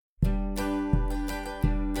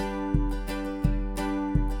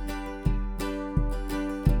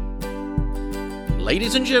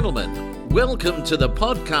Ladies and gentlemen, welcome to the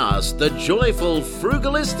podcast, The Joyful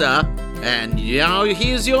Frugalista. And now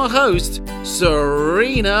here's your host,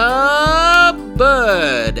 Serena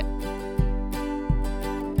Bird.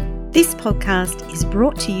 This podcast is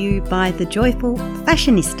brought to you by The Joyful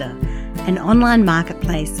Fashionista, an online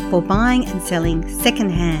marketplace for buying and selling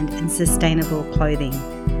secondhand and sustainable clothing.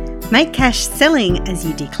 Make cash selling as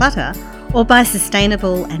you declutter or buy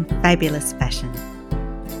sustainable and fabulous fashion.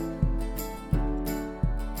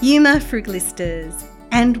 Yuma Frugalistas,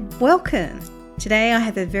 and welcome. Today I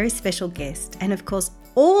have a very special guest, and of course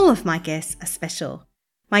all of my guests are special.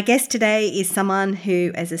 My guest today is someone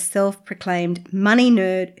who is a self-proclaimed money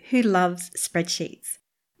nerd who loves spreadsheets.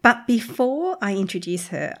 But before I introduce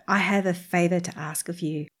her, I have a favour to ask of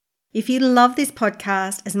you. If you love this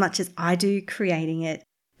podcast as much as I do creating it,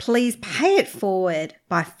 please pay it forward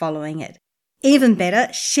by following it. Even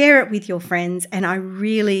better, share it with your friends, and I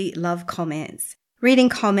really love comments. Reading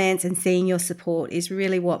comments and seeing your support is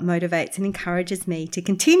really what motivates and encourages me to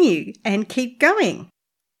continue and keep going.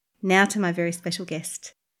 Now to my very special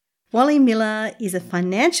guest. Walli Miller is a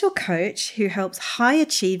financial coach who helps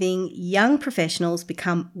high-achieving young professionals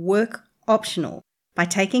become work optional by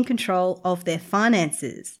taking control of their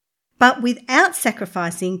finances, but without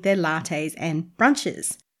sacrificing their lattes and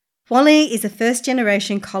brunches. Walli is a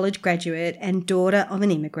first-generation college graduate and daughter of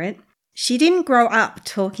an immigrant. She didn't grow up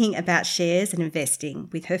talking about shares and investing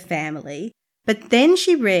with her family, but then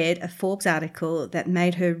she read a Forbes article that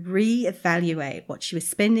made her re-evaluate what she was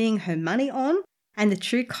spending her money on and the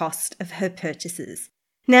true cost of her purchases.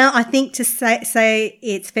 Now, I think to say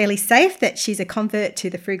it's fairly safe that she's a convert to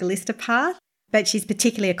the frugalista path, but she's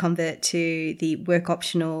particularly a convert to the work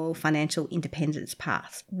optional financial independence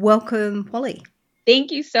path. Welcome, Walli.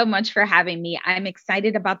 Thank you so much for having me. I'm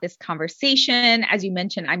excited about this conversation. As you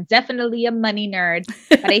mentioned, I'm definitely a money nerd,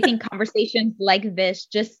 but I think conversations like this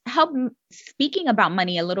just help speaking about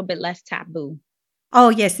money a little bit less taboo. Oh,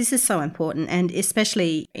 yes, this is so important. And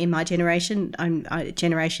especially in my generation, I'm a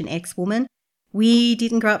Generation X woman. We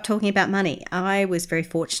didn't grow up talking about money. I was very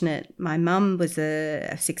fortunate. My mum was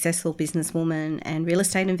a successful businesswoman and real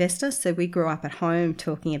estate investor, so we grew up at home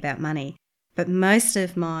talking about money. But most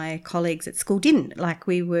of my colleagues at school didn't.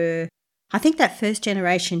 We were, I think, that first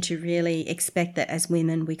generation to really expect that as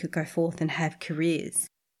women we could go forth and have careers.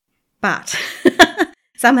 But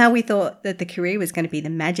somehow we thought that the career was going to be the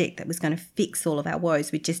magic that was going to fix all of our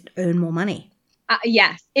woes. We'd just earn more money.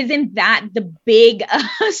 Yes. Isn't that the big,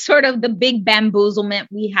 sort of the big bamboozlement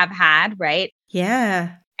we have had, right?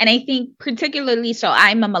 Yeah. And I think particularly, so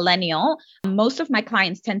I'm a millennial. Most of my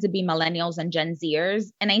clients tend to be millennials and Gen Zers.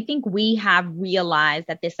 And I think we have realized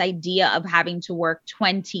that this idea of having to work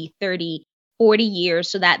 20, 30, 40 years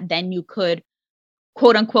so that then you could,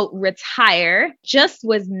 quote unquote, retire just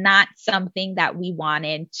was not something that we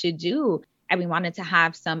wanted to do. And we wanted to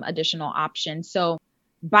have some additional options. So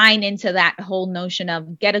buying into that whole notion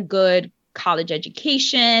of get a good college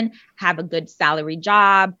education, have a good salary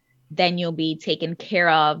job, then you'll be taken care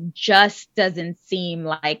of, just doesn't seem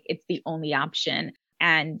like it's the only option.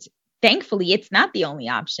 And thankfully, it's not the only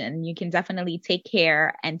option. You can definitely take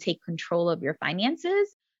care and take control of your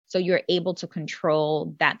finances, so you're able to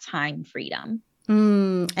control that time freedom.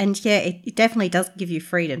 And yeah, it definitely does give you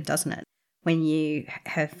freedom, doesn't it, when you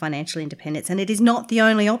have financial independence? And it is not the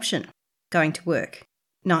only option, going to work.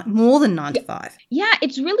 Not more than 9 to 5. Yeah,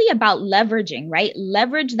 it's really about leveraging, right?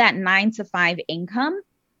 Leverage that 9 to 5 income,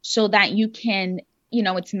 so that you can,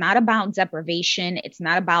 it's not about deprivation. It's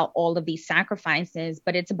not about all of these sacrifices,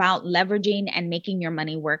 but it's about leveraging and making your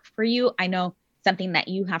money work for you. I know something that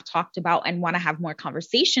you have talked about and want to have more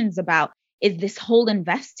conversations about is this whole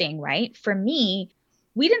investing, right? For me,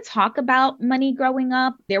 we didn't talk about money growing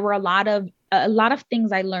up. There were a lot of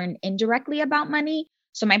things I learned indirectly about money.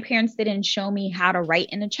 So my parents didn't show me how to write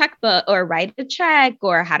in a checkbook or write a check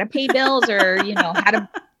or how to pay bills or,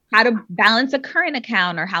 how to balance a current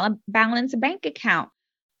account or how to balance a bank account.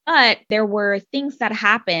 But there were things that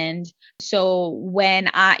happened. So when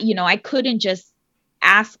I couldn't just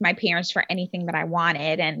ask my parents for anything that I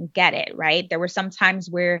wanted and get it, right? There were some times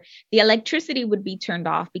where the electricity would be turned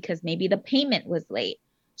off because maybe the payment was late.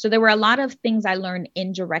 So there were a lot of things I learned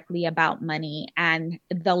indirectly about money and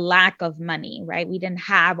the lack of money, right? We didn't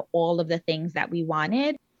have all of the things that we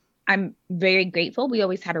wanted. I'm very grateful. We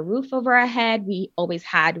always had a roof over our head. We always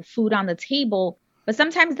had food on the table, but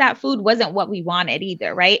sometimes that food wasn't what we wanted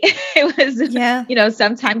either, right? It was,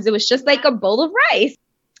 sometimes it was just like a bowl of rice.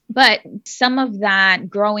 But some of that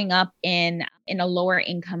growing up in a lower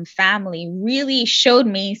income family really showed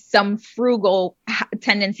me some frugal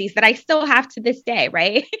tendencies that I still have to this day,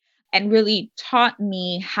 right? And really taught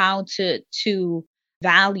me how to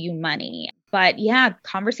value money. But yeah,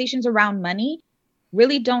 conversations around money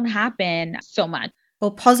really don't happen so much.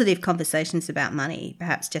 Or positive conversations about money,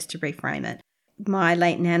 perhaps, just to reframe it. My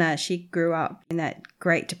late Nana, she grew up in that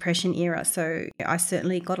Great Depression era, so I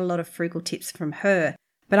certainly got a lot of frugal tips from her.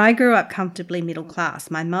 But I grew up comfortably middle class.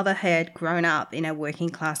 My mother had grown up in a working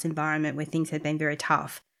class environment where things had been very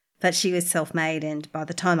tough, but she was self-made, and by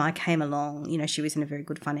the time I came along, she was in a very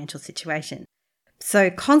good financial situation.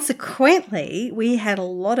 So consequently, we had a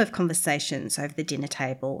lot of conversations over the dinner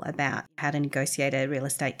table about how to negotiate a real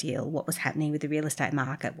estate deal, what was happening with the real estate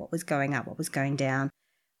market, what was going up, what was going down,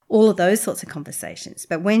 all of those sorts of conversations.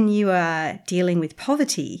 But when you are dealing with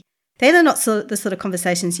poverty, they're not the sort of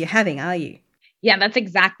conversations you're having, are you? Yeah, that's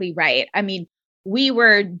exactly right. I mean, we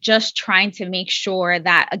were just trying to make sure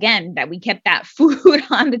that, again, that we kept that food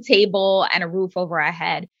on the table and a roof over our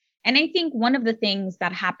head. And I think one of the things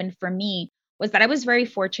that happened for me was that I was very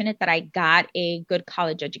fortunate that I got a good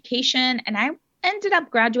college education, and I ended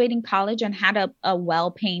up graduating college and had a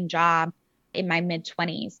well-paying job in my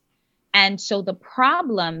mid-20s. And so the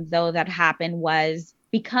problem, though, that happened was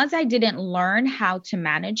because I didn't learn how to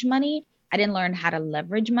manage money, I didn't learn how to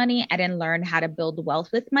leverage money, I didn't learn how to build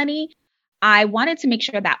wealth with money, I wanted to make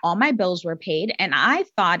sure that all my bills were paid. And I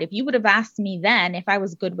thought if you would have asked me then if I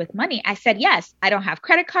was good with money, I said, yes, I don't have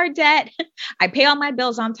credit card debt. I pay all my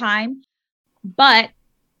bills on time. But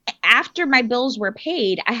after my bills were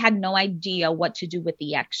paid, I had no idea what to do with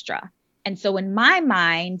the extra. And so in my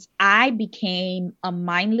mind, I became a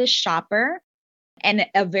mindless shopper and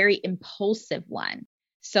a very impulsive one.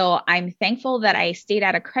 So I'm thankful that I stayed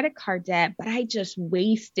out of credit card debt, but I just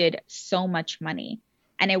wasted so much money.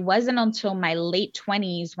 And it wasn't until my late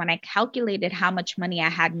 20s when I calculated how much money I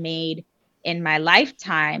had made in my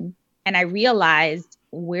lifetime, and I realized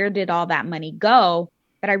where did all that money go,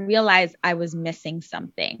 that I realized I was missing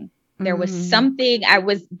something. There was something, I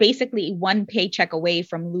was basically one paycheck away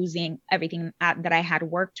from losing everything that I had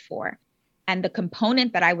worked for. And the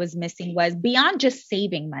component that I was missing was beyond just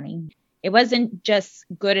saving money. It wasn't just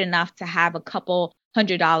good enough to have a couple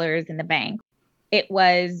 $100 in the bank. It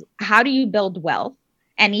was, how do you build wealth?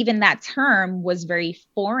 And even that term was very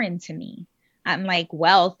foreign to me. I'm like,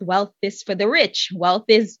 wealth is for the rich. Wealth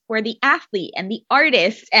is for the athlete and the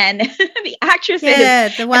artist and the actresses. Yeah,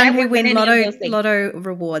 the one who win lotto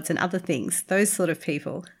rewards and other things, those sort of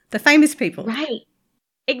people, the famous people. Right,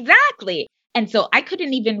 exactly. And so I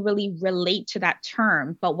couldn't even really relate to that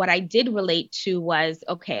term. But what I did relate to was,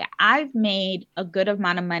 okay, I've made a good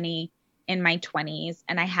amount of money in my 20s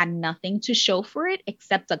and I had nothing to show for it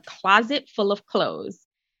except a closet full of clothes.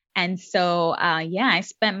 And so, I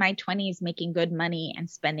spent my 20s making good money and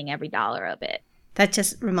spending every dollar of it. That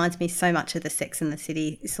just reminds me so much of the Sex and the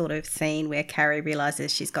City sort of scene where Carrie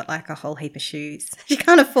realizes she's got like a whole heap of shoes. She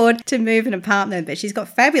can't afford to move an apartment, but she's got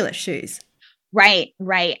fabulous shoes. Right.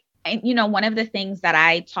 And, one of the things that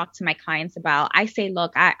I talk to my clients about, I say,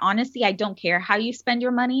 look, I don't care how you spend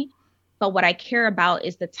your money, but what I care about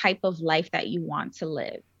is the type of life that you want to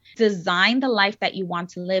live. Design the life that you want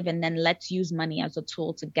to live, and then let's use money as a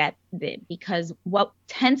tool to get it. Because what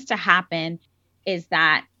tends to happen is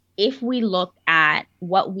that if we look at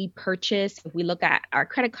what we purchase, if we look at our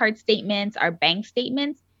credit card statements, our bank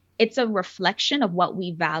statements, it's a reflection of what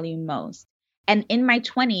we value most. And in my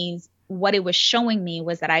 20s, what it was showing me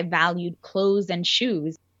was that I valued clothes and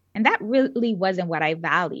shoes, and that really wasn't what I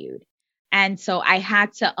valued. And so I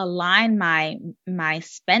had to align my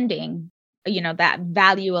spending, that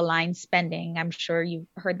value aligned spending. I'm sure you've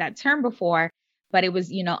heard that term before, but it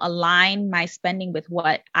was, align my spending with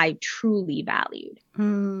what I truly valued.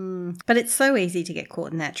 But it's so easy to get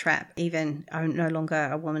caught in that trap. Even I'm no longer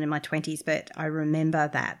a woman in my 20s, but I remember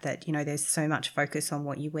that, there's so much focus on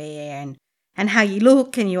what you wear and how you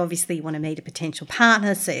look, and you obviously want to meet a potential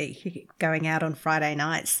partner. So you're going out on Friday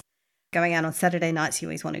nights. Going out on Saturday nights, you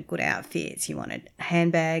always wanted good outfits. You wanted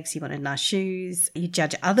handbags. You wanted nice shoes. You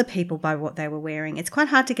judge other people by what they were wearing. It's quite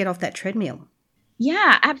hard to get off that treadmill.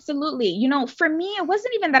 Yeah, absolutely. For me, it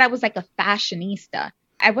wasn't even that I was like a fashionista.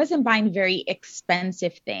 I wasn't buying very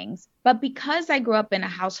expensive things. But because I grew up in a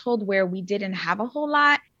household where we didn't have a whole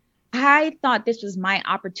lot, I thought this was my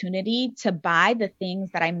opportunity to buy the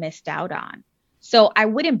things that I missed out on. So I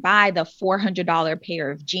wouldn't buy the $400 pair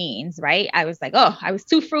of jeans, right? I was like, I was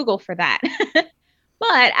too frugal for that.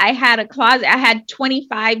 But I had a closet. I had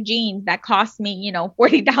 25 jeans that cost me,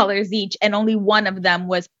 $40 each, and only one of them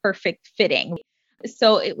was perfect fitting.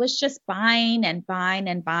 So it was just buying and buying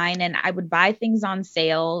and buying, and I would buy things on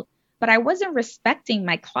sale, but I wasn't respecting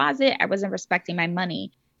my closet. I wasn't respecting my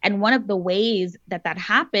money. And one of the ways that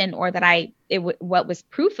happened, or that what was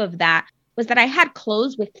proof of that, was that I had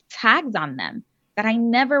clothes with tags on them that I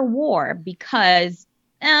never wore because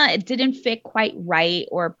it didn't fit quite right,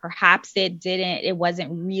 or perhaps it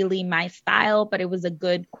wasn't really my style, but it was a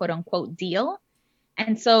good quote unquote deal.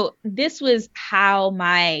 And so this was how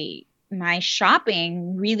my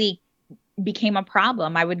shopping really became a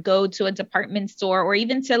problem. I would go to a department store or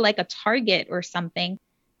even to like a Target or something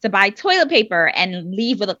to buy toilet paper and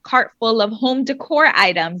leave with a cart full of home decor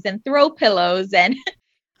items and throw pillows and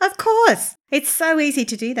Of course. It's so easy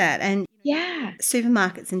to do that. And yeah.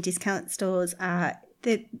 supermarkets and discount stores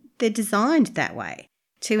they're designed that way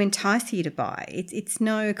to entice you to buy. It's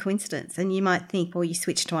no coincidence. And you might think, well, you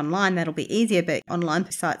switch to online, that'll be easier. But online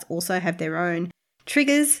sites also have their own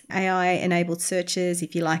triggers, AI-enabled searches.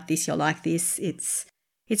 If you like this, you'll like this.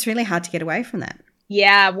 It's really hard to get away from that.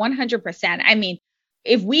 Yeah, 100%. I mean,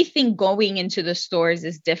 if we think going into the stores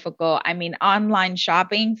is difficult, I mean, online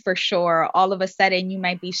shopping for sure. All of a sudden, you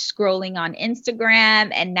might be scrolling on Instagram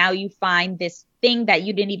and now you find this thing that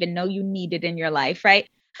you didn't even know you needed in your life, right?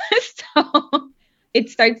 So it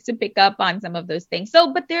starts to pick up on some of those things.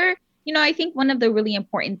 So, but I think one of the really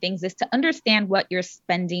important things is to understand what your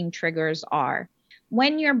spending triggers are.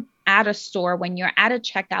 When you're at a store, when you're at a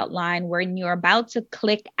checkout line, when you're about to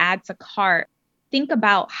click add to cart, think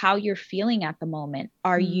about how you're feeling at the moment.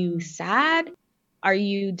 Are you sad?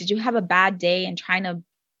 Did you have a bad day and trying to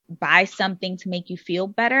buy something to make you feel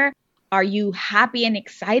better? Are you happy and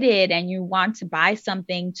excited and you want to buy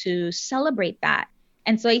something to celebrate that?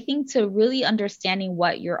 And so I think to really understanding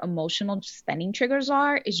what your emotional spending triggers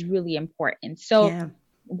are is really important. So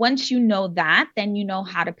once you know that, then you know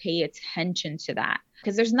how to pay attention to that.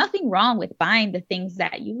 Because there's nothing wrong with buying the things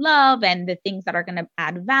that you love and the things that are going to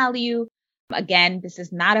add value. Again, this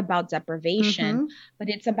is not about deprivation, but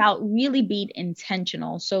it's about really being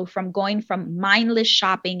intentional. So going from mindless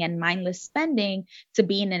shopping and mindless spending to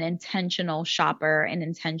being an intentional shopper, an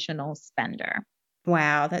intentional spender.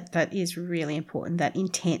 Wow, that is really important, that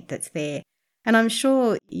intent that's there. And I'm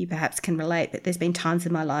sure you perhaps can relate that there's been times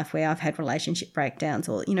in my life where I've had relationship breakdowns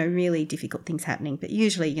or, really difficult things happening. But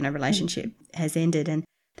usually, relationship has ended and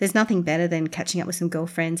there's nothing better than catching up with some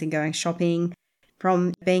girlfriends and going shopping.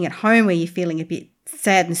 From being at home where you're feeling a bit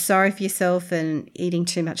sad and sorry for yourself and eating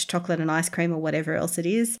too much chocolate and ice cream or whatever else it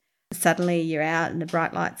is, suddenly you're out in the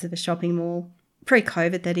bright lights of a shopping mall,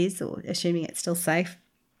 pre-COVID that is, or assuming it's still safe,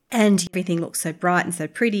 and everything looks so bright and so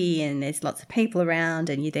pretty and there's lots of people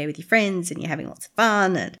around and you're there with your friends and you're having lots of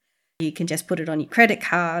fun and you can just put it on your credit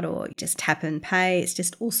card or you just tap and pay. It's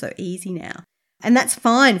just all so easy now. And that's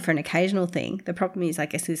fine for an occasional thing. The problem is, I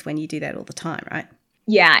guess, is when you do that all the time, right?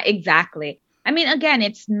 Yeah, exactly. I mean, again,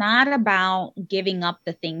 it's not about giving up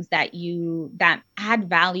the things that add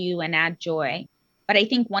value and add joy. But I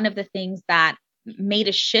think one of the things that made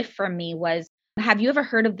a shift for me was, have you ever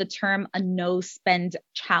heard of the term a no spend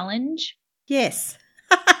challenge? Yes.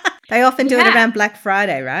 They often do it around Black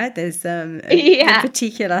Friday, right? There's a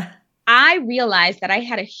particular. I realized that I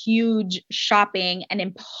had a huge shopping and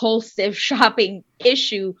impulsive shopping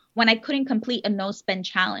issue when I couldn't complete a no spend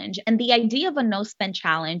challenge. And the idea of a no spend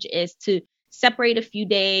challenge is to separate a few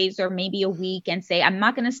days or maybe a week and say, I'm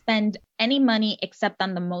not going to spend any money except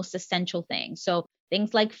on the most essential things. So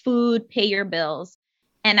things like food, pay your bills.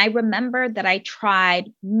 And I remember that I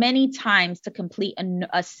tried many times to complete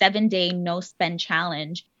a 7-day no spend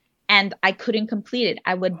challenge and I couldn't complete it.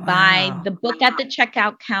 I would buy the book at the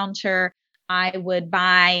checkout counter. I would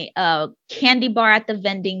buy a candy bar at the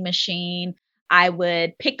vending machine. I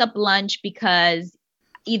would pick up lunch because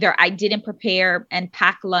either I didn't prepare and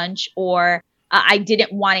pack lunch or I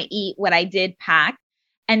didn't want to eat what I did pack.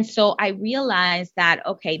 And so I realized that,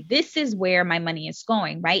 okay, this is where my money is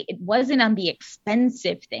going, right? It wasn't on the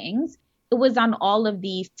expensive things. It was on all of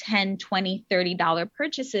these $10, $20, $30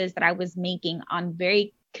 purchases that I was making on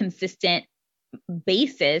very consistent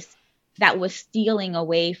basis that was stealing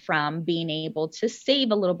away from being able to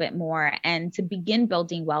save a little bit more and to begin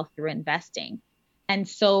building wealth through investing. And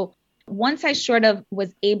so once I sort of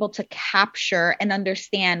was able to capture and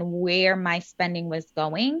understand where my spending was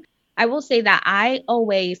going, I will say that I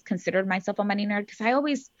always considered myself a money nerd because I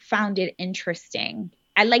always found it interesting.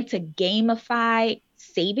 I like to gamify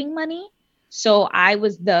saving money. So I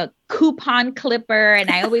was the coupon clipper and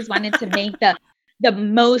I always wanted to make the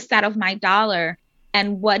most out of my dollar.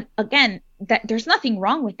 And that there's nothing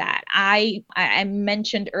wrong with that. I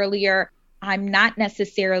mentioned earlier, I'm not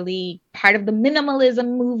necessarily part of the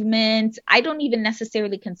minimalism movement. I don't even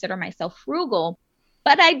necessarily consider myself frugal,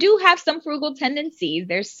 but I do have some frugal tendencies.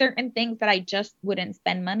 There's certain things that I just wouldn't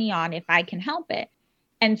spend money on if I can help it.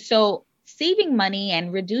 And so saving money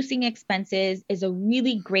and reducing expenses is a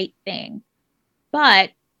really great thing. But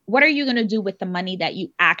what are you going to do with the money that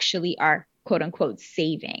you actually are, quote unquote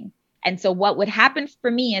saving. And so what would happen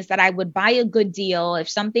for me is that I would buy a good deal. If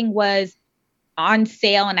something was on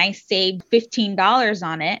sale and I saved $15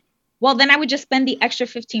 on it, well, then I would just spend the extra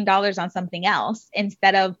 $15 on something else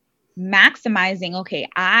instead of maximizing, okay,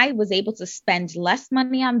 I was able to spend less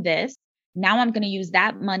money on this. Now I'm going to use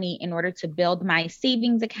that money in order to build my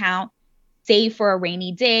savings account, save for a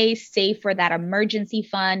rainy day, save for that emergency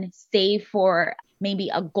fund, save for maybe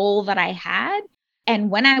a goal that I had.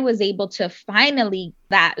 And when I was able to finally,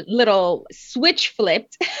 that little switch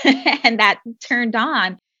flipped and that turned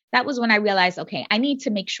on, that was when I realized, okay, I need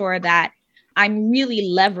to make sure that I'm really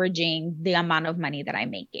leveraging the amount of money that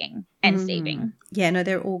I'm making and saving. Yeah, no,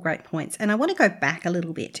 they're all great points. And I want to go back a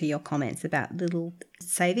little bit to your comments about little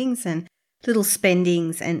savings and little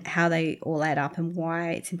spendings and how they all add up and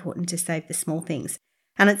why it's important to save the small things.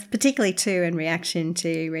 And it's particularly too in reaction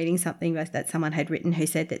to reading something that someone had written who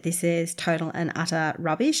said that this is total and utter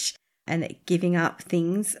rubbish and that giving up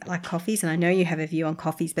things like coffees, and I know you have a view on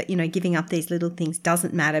coffees, but, giving up these little things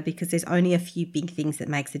doesn't matter because there's only a few big things that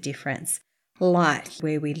makes a difference, like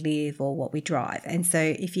where we live or what we drive. And so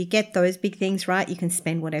if you get those big things right, you can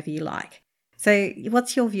spend whatever you like. So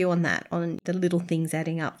what's your view on that, on the little things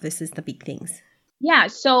adding up versus the big things? Yeah,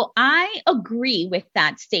 so I agree with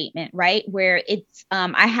that statement, right? Where it's,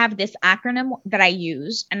 I have this acronym that I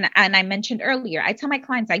use, and I mentioned earlier, I tell my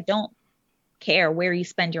clients, I don't care where you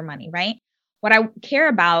spend your money, right? What I care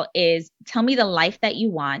about is tell me the life that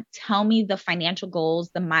you want, tell me the financial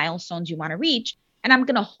goals, the milestones you want to reach, and I'm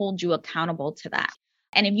going to hold you accountable to that.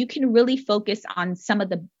 And if you can really focus on some of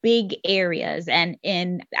the big areas, and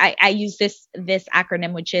I use this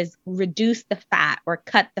acronym, which is reduce the fat or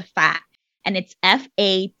cut the fat. And it's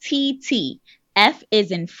FATT. F is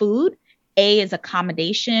in food. A is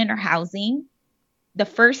accommodation or housing. The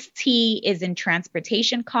first T is in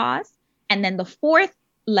transportation costs. And then the fourth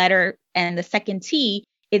letter and the second T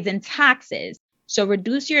is in taxes. So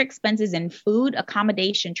reduce your expenses in food,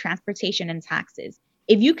 accommodation, transportation, and taxes.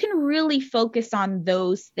 If you can really focus on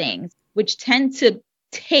those things, which tend to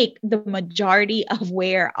take the majority of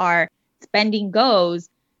where our spending goes,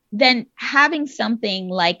 then having something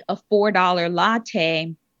like a $4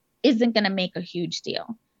 latte isn't going to make a huge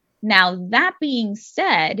deal. Now, that being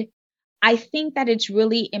said, I think that it's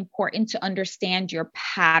really important to understand your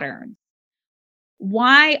patterns.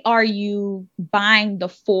 Why are you buying the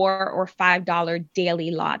 $4 or $5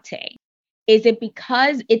 daily latte? Is it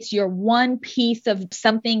because it's your one piece of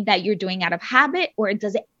something that you're doing out of habit, or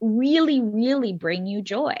does it really, really bring you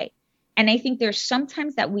joy? And I think there's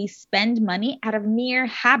sometimes that we spend money out of mere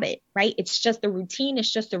habit, right? It's just a routine.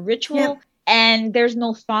 It's just a ritual, and there's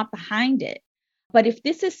no thought behind it. But if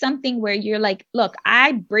this is something where you're like, look,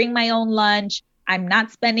 I bring my own lunch, I'm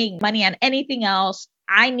not spending money on anything else,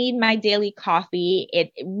 I need my daily coffee,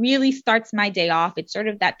 it really starts my day off, it's sort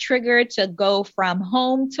of that trigger to go from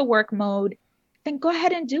home to work mode, then go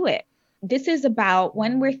ahead and do it. This is about,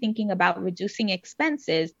 when we're thinking about reducing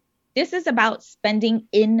expenses, this is about spending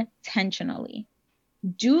intentionally.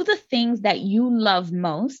 Do the things that you love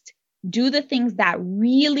most. Do the things that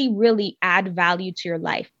really, really add value to your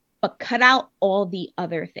life, but cut out all the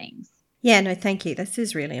other things. Yeah, no, thank you. This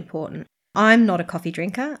is really important. I'm not a coffee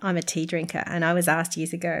drinker. I'm a tea drinker. And I was asked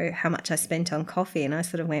years ago how much I spent on coffee. And I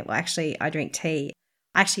sort of went, well, actually, I drink tea.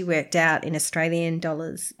 I actually worked out in Australian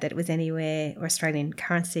dollars that it was anywhere, or Australian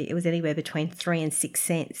currency, it was anywhere between 3 and 6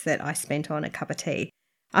 cents that I spent on a cup of tea.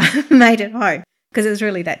 I made it home because it was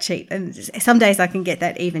really that cheap. And some days I can get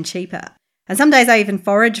that even cheaper. And some days I even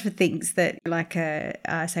forage for things that, like,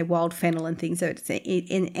 say, wild fennel and things, so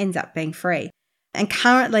it ends up being free. And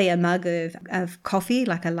currently a mug of coffee,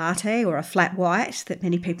 like a latte or a flat white that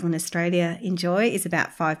many people in Australia enjoy, is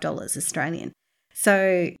about $5 Australian.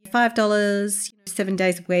 So $5, 7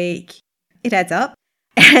 days a week, it adds up.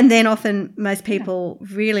 And then often most people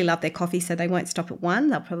really love their coffee, so they won't stop at one.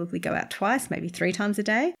 They'll probably go out twice, maybe 3 times a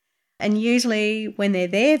day. And usually when they're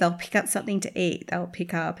there, they'll pick up something to eat. They'll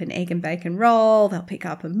pick up an egg and bacon roll. They'll pick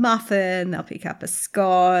up a muffin. They'll pick up a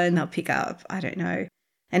scone. They'll pick up, I don't know,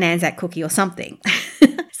 an Anzac cookie or something.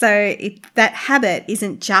 So that habit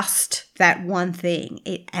isn't just that one thing.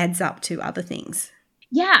 It adds up to other things.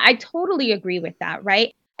 Yeah, I totally agree with that,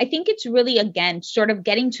 right? I think it's really, again, sort of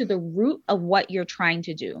getting to the root of what you're trying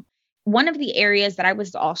to do. One of the areas that I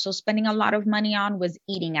was also spending a lot of money on was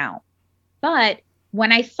eating out. But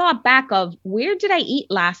when I thought back of where did I eat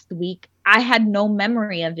last week, I had no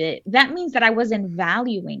memory of it. That means that I wasn't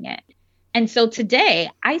valuing it. And so today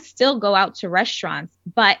I still go out to restaurants,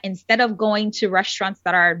 but instead of going to restaurants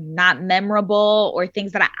that are not memorable or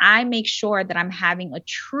things that I make sure that I'm having a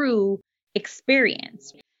true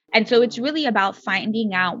experience. And so it's really about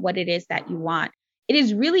finding out what it is that you want. It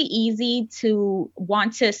is really easy to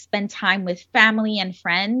want to spend time with family and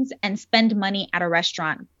friends and spend money at a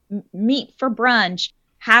restaurant, meet for brunch,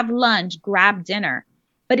 have lunch, grab dinner.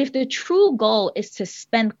 But if the true goal is to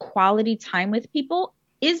spend quality time with people,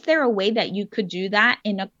 is there a way that you could do that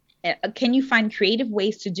can you find creative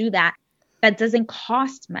ways to do that that doesn't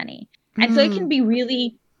cost money? And so it can be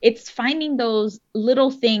really, it's finding those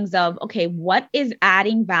little things of, okay, what is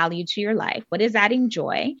adding value to your life? What is adding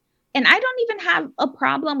joy? And I don't even have a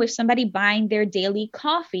problem with somebody buying their daily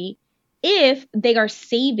coffee if they are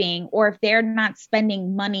saving or if they're not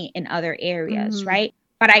spending money in other areas, right?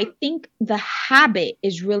 But I think the habit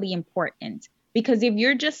is really important, because if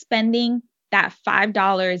you're just spending that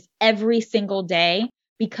 $5 every single day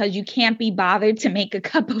because you can't be bothered to make a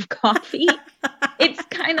cup of coffee, it's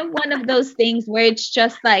kind of one of those things where it's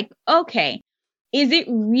just like, okay, is it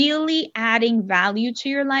really adding value to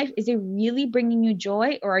your life? Is it really bringing you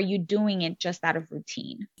joy, or are you doing it just out of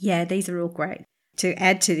routine? Yeah, these are all great. To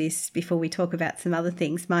add to this, before we talk about some other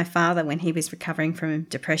things, my father, when he was recovering from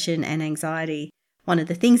depression and anxiety, one of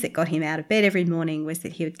the things that got him out of bed every morning was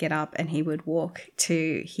that he would get up and he would walk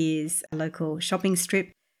to his local shopping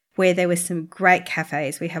strip where there were some great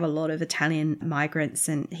cafes. We have a lot of Italian migrants,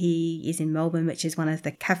 and he is in Melbourne, which is one of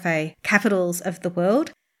the cafe capitals of the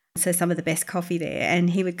world. So some of the best coffee there. And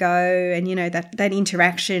he would go and, that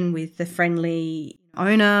interaction with the friendly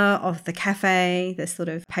owner of the cafe, the sort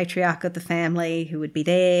of patriarch of the family who would be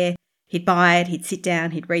there. He'd buy it, he'd sit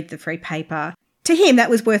down, he'd read the free paper. To him, that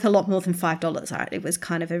was worth a lot more than $5, right? It was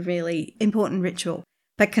kind of a really important ritual.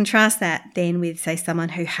 But contrast that then with, say, someone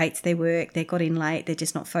who hates their work, they got in late, they're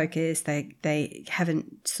just not focused, they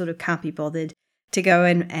can't be bothered to go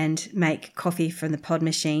and make coffee from the pod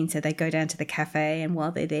machine. So they go down to the cafe, and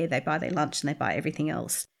while they're there, they buy their lunch and they buy everything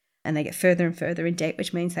else. And they get further and further in debt,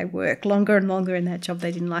 which means they work longer and longer in that job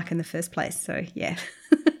they didn't like in the first place. So, yeah.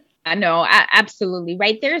 I know, absolutely,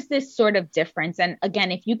 right? There's this sort of difference. And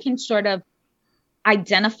again, if you can sort of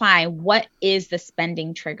identify what is the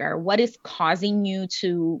spending trigger, what is causing you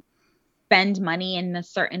to spend money in a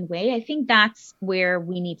certain way, I think that's where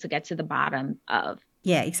we need to get to the bottom of.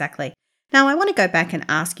 Yeah, exactly. Now, I want to go back and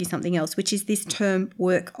ask you something else, which is this term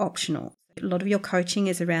work optional. A lot of your coaching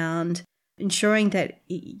is around ensuring that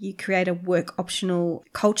you create a work optional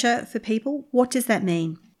culture for people. What does that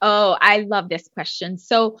mean? Oh, I love this question.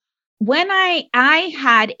 So when I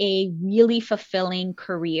had a really fulfilling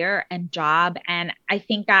career and job, and I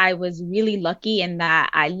think I was really lucky in that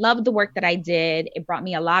I loved the work that I did. It brought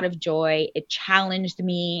me a lot of joy. It challenged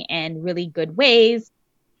me in really good ways.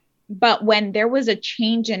 But when there was a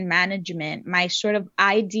change in management, my sort of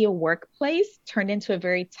ideal workplace turned into a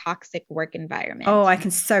very toxic work environment. Oh, I can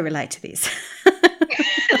so relate to this.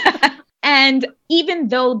 And even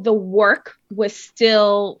though the work was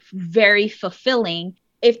still very fulfilling,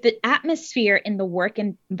 if the atmosphere in the work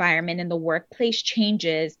environment, in the workplace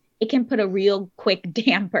changes, it can put a real quick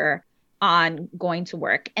damper on going to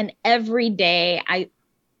work. And every day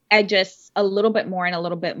I just a little bit more and a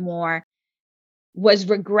little bit more was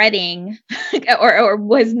regretting or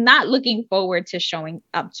was not looking forward to showing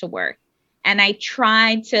up to work. And I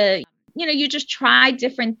tried to, you just try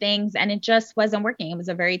different things and it just wasn't working. It was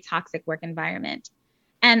a very toxic work environment.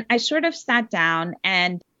 And I sort of sat down,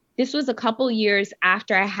 and this was a couple years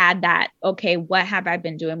after I had that, okay, what have I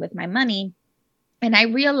been doing with my money? And I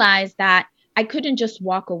realized that I couldn't just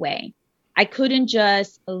walk away. I couldn't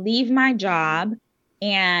just leave my job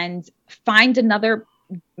and find another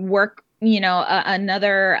work,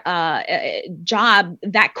 another job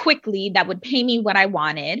that quickly that would pay me what I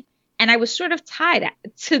wanted. And I was sort of tied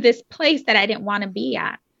to this place that I didn't want to be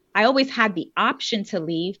at. I always had the option to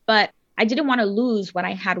leave, but I didn't want to lose what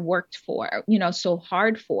I had worked for, so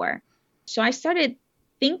hard for. So I started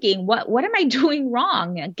thinking, what am I doing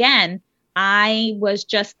wrong? Again, I was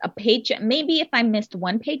just a paycheck. Maybe if I missed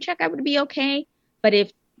one paycheck, I would be okay. But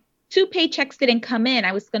if 2 paychecks didn't come in,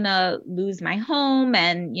 I was going to lose my home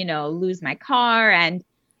and, lose my car. And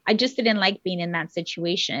I just didn't like being in that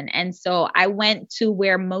situation. And so I went to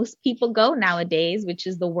where most people go nowadays, which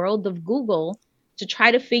is the world of Google, to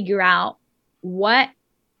try to figure out, what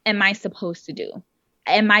am I supposed to do?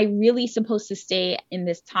 Am I really supposed to stay in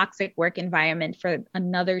this toxic work environment for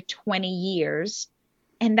another 20 years?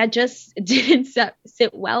 And that just didn't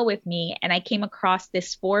sit well with me. And I came across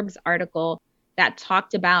this Forbes article that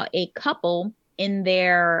talked about a couple in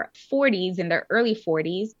their 40s, in their early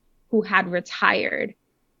 40s, who had retired.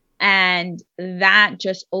 And that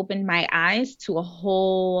just opened my eyes to a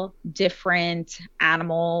whole different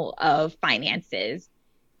animal of finances.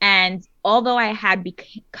 And although I had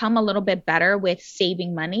become a little bit better with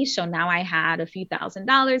saving money, so now I had a few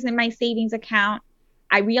 $1,000s in my savings account,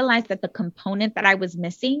 I realized that the component that I was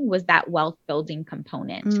missing was that wealth building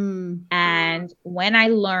component. And when I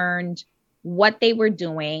learned what they were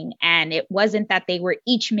doing, and it wasn't that they were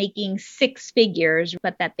each making six figures,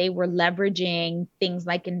 but that they were leveraging things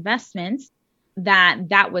like investments,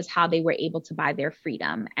 that was how they were able to buy their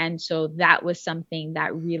freedom. And so that was something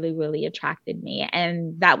that really, really attracted me.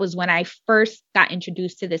 And that was when I first got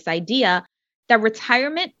introduced to this idea that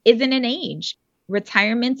retirement isn't an age.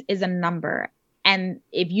 Retirement is a number. And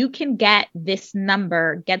if you can get to this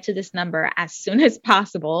number as soon as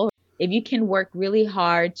possible, if you can work really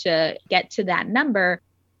hard to get to that number,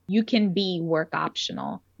 you can be work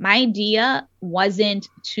optional. My idea wasn't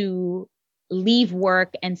to leave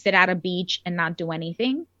work and sit at a beach and not do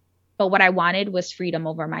anything. But what I wanted was freedom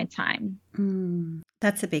over my time.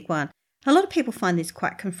 That's a big one. A lot of people find this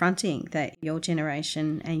quite confronting, that your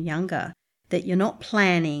generation and younger, that you're not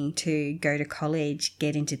planning to go to college,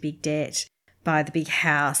 get into big debt, buy the big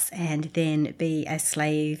house, and then be a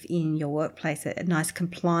slave in your workplace, a nice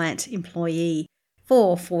compliant employee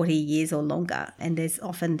for 40 years or longer. And there's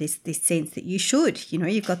often this sense that you should,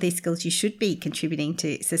 you've got these skills, you should be contributing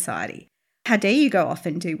to society. How dare you go off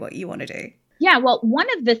and do what you want to do? Yeah, well, one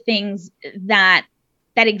of the things that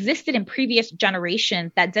existed in previous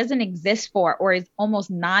generations that doesn't exist for, or is almost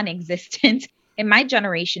non-existent in my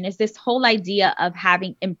generation, is this whole idea of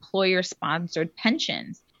having employer-sponsored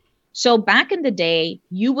pensions. So back in the day,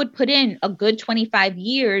 you would put in a good 25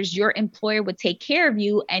 years, your employer would take care of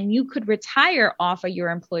you, and you could retire off of your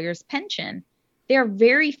employer's pension. There are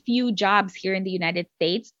very few jobs here in the United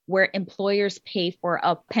States where employers pay for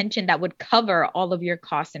a pension that would cover all of your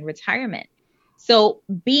costs in retirement. So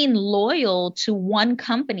being loyal to one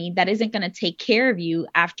company that isn't going to take care of you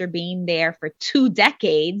after being there for 2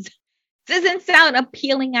 decades doesn't sound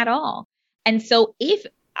appealing at all. And so if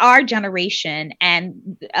our generation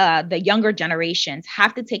and the younger generations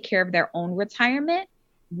have to take care of their own retirement,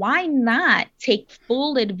 why not take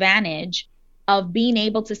full advantage of being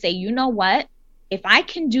able to say, you know what? If I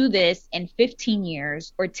can do this in 15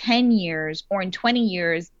 years or 10 years or in 20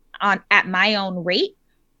 years at my own rate,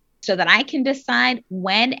 so that I can decide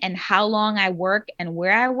when and how long I work and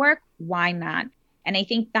where I work, why not? And I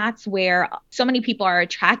think that's where so many people are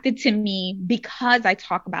attracted to me, because I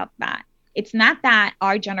talk about that. It's not that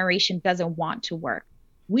our generation doesn't want to work.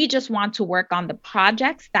 We just want to work on the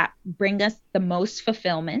projects that bring us the most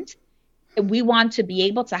fulfillment. We want to be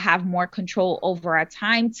able to have more control over our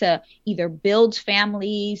time, to either build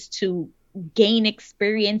families, to gain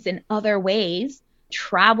experience in other ways,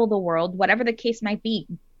 travel the world, whatever the case might be,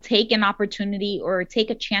 take an opportunity or take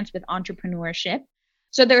a chance with entrepreneurship.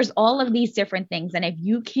 So there's all of these different things. And if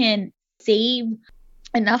you can save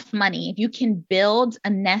enough money, if you can build a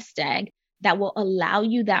nest egg that will allow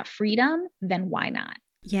you that freedom, then why not?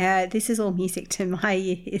 Yeah, this is all music to my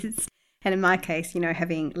ears. And in my case,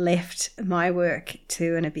 having left my work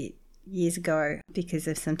 2 and a bit years ago because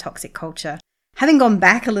of some toxic culture, having gone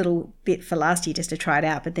back a little bit for last year just to try it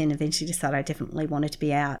out, but then eventually decided I definitely wanted to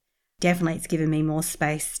be out. Definitely it's given me more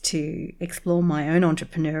space to explore my own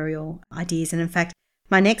entrepreneurial ideas. And in fact,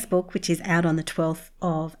 my next book, which is out on the 12th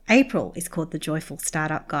of April, is called The Joyful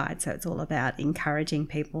Startup Guide. So it's all about encouraging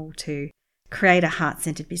people to create a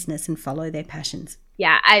heart-centered business and follow their passions.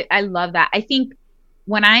 Yeah, I love that. I think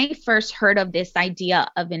when I first heard of this idea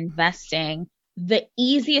of investing, the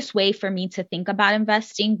easiest way for me to think about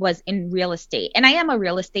investing was in real estate. And I am a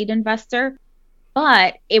real estate investor,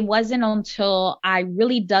 but it wasn't until I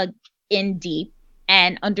really dug in deep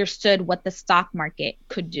and understood what the stock market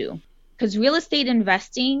could do. Because real estate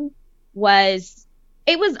investing was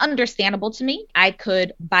understandable to me. I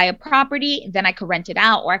could buy a property, then I could rent it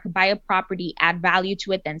out, or I could buy a property, add value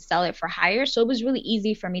to it, then sell it for higher. So it was really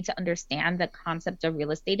easy for me to understand the concept of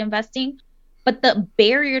real estate investing. But the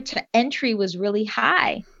barrier to entry was really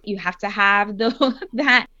high. You have to have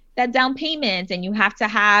that down payment, and you have to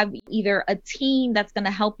have either a team that's going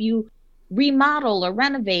to help you remodel or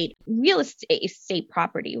renovate real estate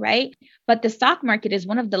property, right? But the stock market is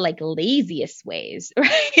one of the laziest ways,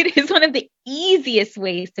 right? It is one of the easiest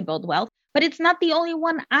ways to build wealth, but it's not the only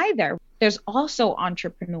one either. There's also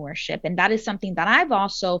entrepreneurship, and that is something that I've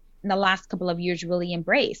also in the last couple of years really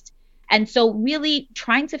embraced. And so really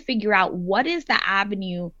trying to figure out what is the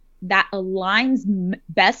avenue that aligns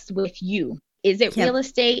best with you. Is it real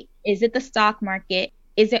estate? Is it the stock market?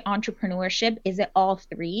 Is it entrepreneurship? Is it all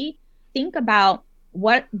three? Think about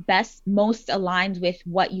what most aligns with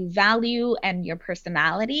what you value and your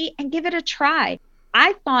personality, and give it a try.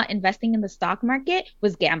 I thought investing in the stock market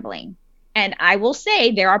was gambling. And I will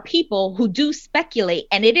say there are people who do speculate,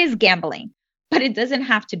 and it is gambling, but it doesn't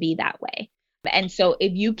have to be that way. And so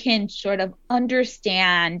if you can sort of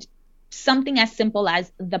understand something as simple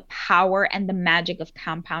as the power and the magic of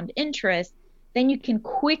compound interest, then you can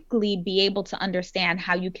quickly be able to understand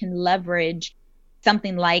how you can leverage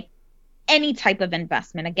something like any type of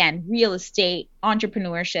investment, again, real estate,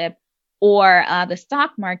 entrepreneurship, or the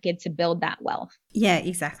stock market to build that wealth. Yeah,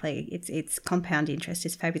 exactly. It's compound interest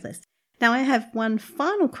is fabulous. Now I have one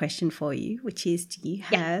final question for you, which is, do you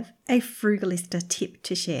have a Frugalista tip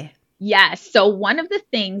to share? Yes. So one of the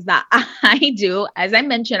things that I do, as I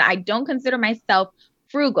mentioned, I don't consider myself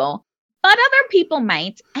frugal, but other people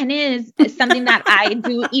might, and is something that I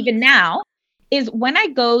do even now, is when I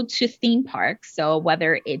go to theme parks, so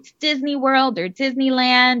whether it's Disney World or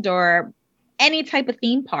Disneyland or any type of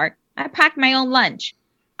theme park, I pack my own lunch.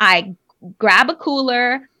 I grab a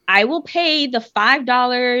cooler. I will pay the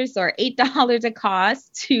 $5 or $8 it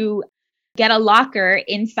costs to get a locker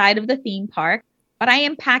inside of the theme park. But I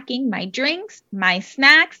am packing my drinks, my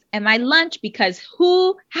snacks, and my lunch, because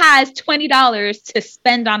who has $20 to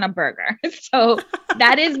spend on a burger? So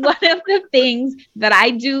that is one of the things that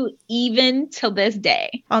I do even till this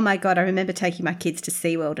day. Oh my God, I remember taking my kids to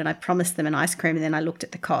SeaWorld and I promised them an ice cream, and then I looked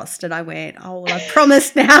at the cost and I went, oh, well, I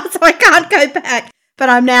promised now, so I can't go back. But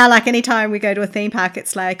I'm now like, anytime we go to a theme park,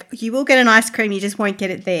 it's like, you will get an ice cream, you just won't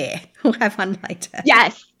get it there. We'll have one later.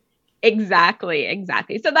 Yes. Exactly.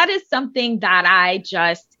 So that is something that I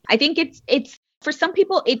think it's for some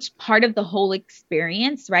people, it's part of the whole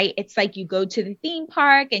experience, right? It's like you go to the theme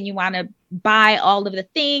park and you want to buy all of the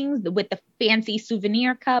things with the fancy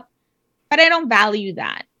souvenir cup, but I don't value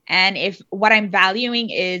that. And if what I'm valuing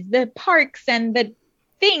is the parks and the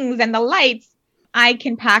things and the lights, I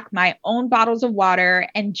can pack my own bottles of water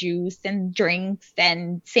and juice and drinks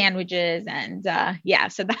and sandwiches. And so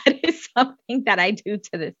that is something that I do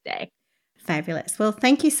to this day. Fabulous. Well,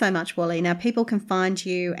 thank you so much, Walli. Now, people can find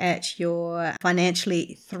you at your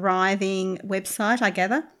Financially Thriving website, I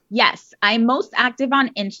gather. Yes, I'm most active on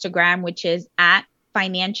Instagram, which is at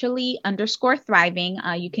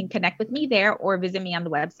financially_thriving. You can connect with me there or visit me on the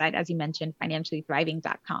website, as you mentioned,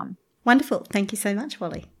 financiallythriving.com. Wonderful. Thank you so much,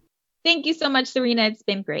 Walli. Thank you so much, Serena. It's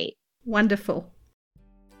been great. Wonderful.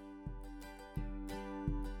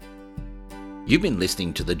 You've been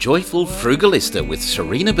listening to The Joyful Frugalista with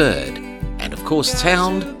Serena Bird. And of course,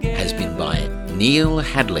 sound has been by Neil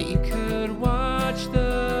Hadley. You could watch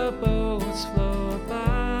the boats float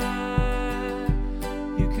by.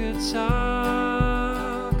 You could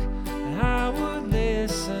talk, and I would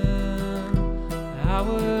listen. I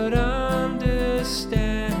would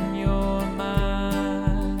understand your mind.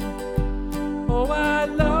 Oh, I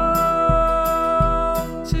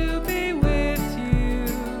long to be with you,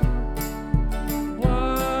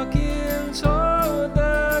 walking toward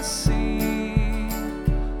the sea.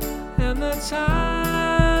 And the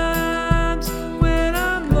times when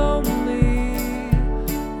I'm lonely,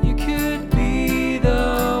 you could be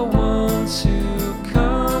the one to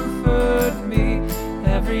comfort me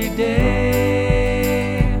every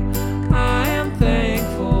day. I am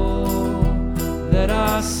thankful that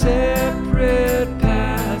our separate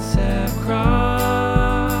paths have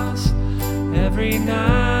crossed. Every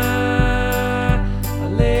night I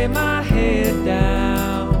lay my head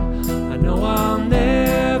down, I know I'll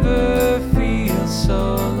never feel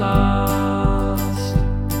so lost.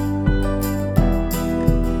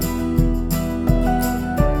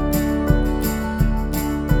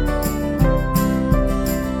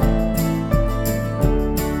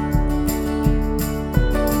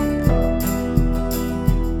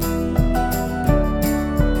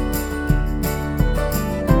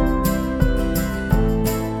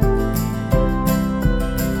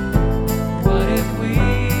 What if we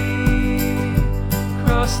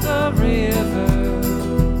cross the river?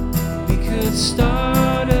 We could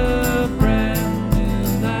start a brand new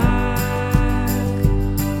life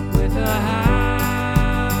with a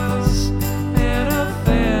house and a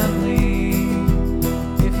family.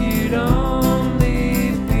 If you'd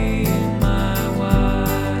only be my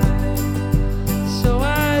wife. So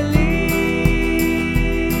I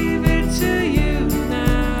leave it to you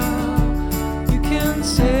now. You can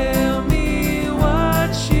tell me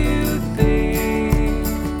what you think.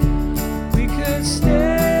 We could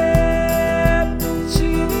step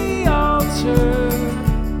to the altar.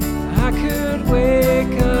 I could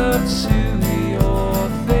wake up to your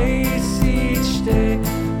face each day.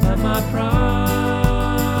 And my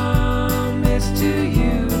promise to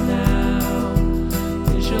you now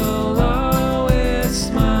is you'll always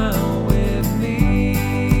smile with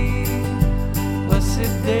me.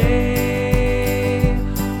 Blessed day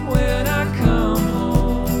when I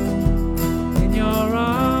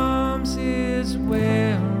is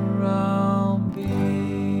where